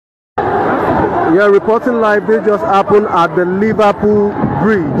Yeah, reporting live. This just happened at the Liverpool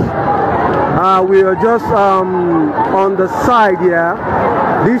Bridge. We are just on the side here.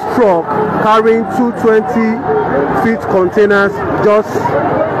 This truck carrying 220-feet containers just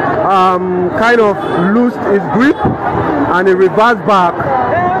kind of loosed its grip and it reversed back.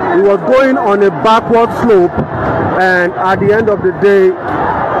 It was going on a backward slope, and at the end of the day,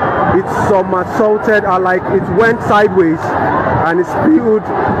 it somersaulted, like it went sideways, and it spilled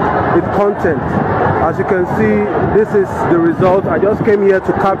its content. As you can see, this is the result. I just came here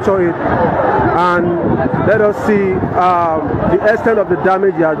to capture it, and let us see the extent of the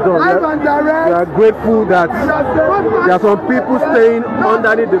damage it has done. We are grateful that there are some people staying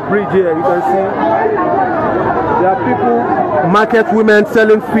underneath the bridge here. You can see there are people, market women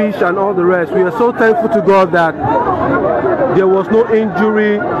selling fish and all the rest. We are so thankful to God that there was no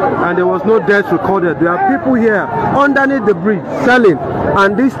injury and there was no death recorded. There are people here underneath the bridge selling,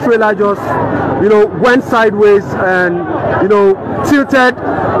 and this trailer just, went sideways and, tilted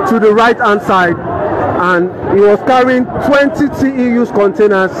to the right hand side, and it was carrying 20 TEUs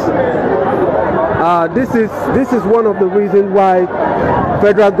containers. This is one of the reasons why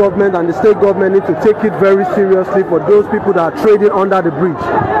federal government and the state government need to take it very seriously for those people that are trading under the bridge,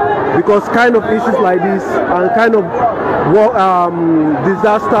 because kind of issues like this and kind of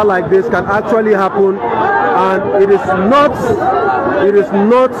disaster like this can actually happen, and it is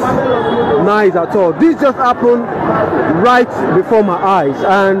not nice at all. This just happened right before my eyes,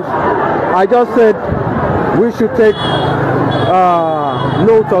 and I just said we should take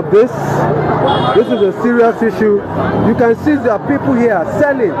note of this. This is a serious issue. You can see there are people here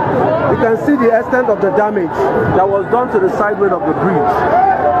selling. You can see the extent of the damage that was done to the sideway of the bridge.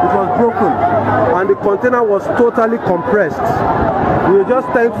 It was broken and the container was totally compressed. We are just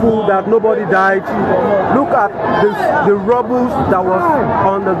thankful that nobody died. Look at the rubble that was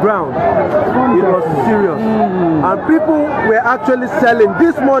on the ground. It was serious. And people were actually selling.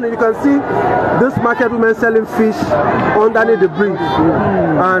 This morning you can see this market women selling fish underneath the bridge.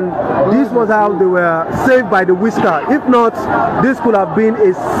 And this was how they were saved by the whisker. If not, this could have been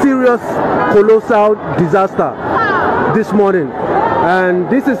a serious, colossal disaster this morning. And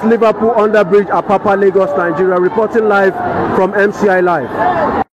this is Liverpool Underbridge, Apapa, Lagos, Nigeria, reporting live from MCI Live.